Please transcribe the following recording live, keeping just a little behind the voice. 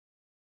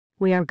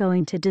We are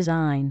going to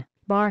design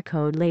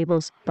barcode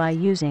labels by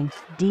using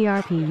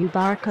DRPU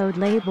Barcode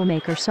Label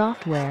Maker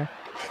Software.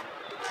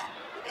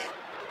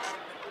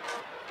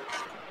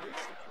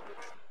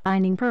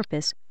 Designing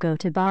purpose, go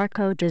to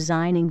Barcode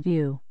Designing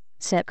View.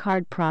 Set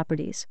card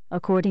properties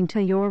according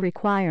to your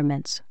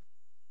requirements.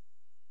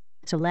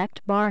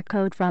 Select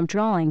barcode from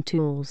Drawing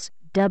Tools.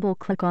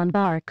 Double-click on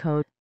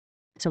barcode.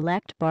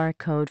 Select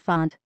barcode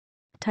font.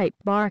 Type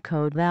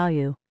barcode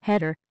value,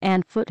 header,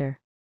 and footer.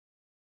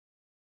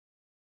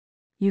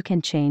 You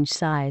can change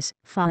size,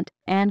 font,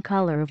 and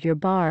color of your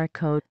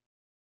barcode.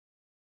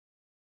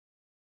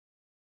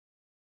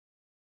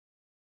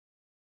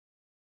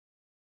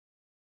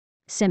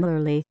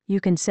 Similarly, you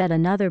can set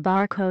another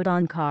barcode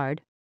on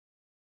card.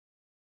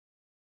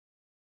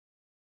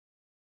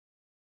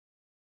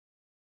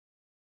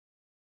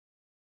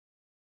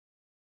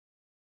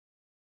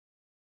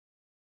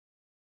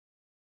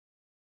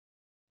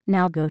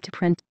 Now go to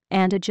Print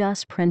and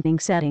adjust printing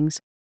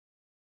settings.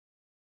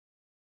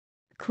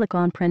 Click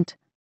on Print.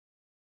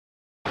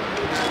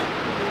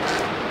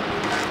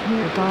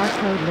 Here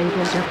barcode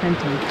labels are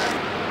printing.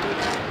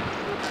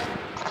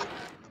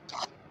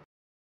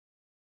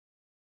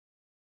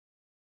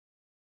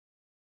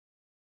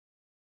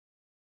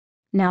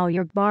 Now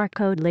your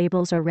barcode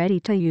labels are ready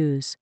to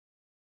use.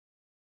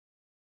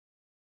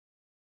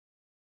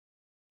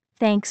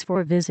 Thanks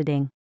for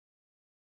visiting.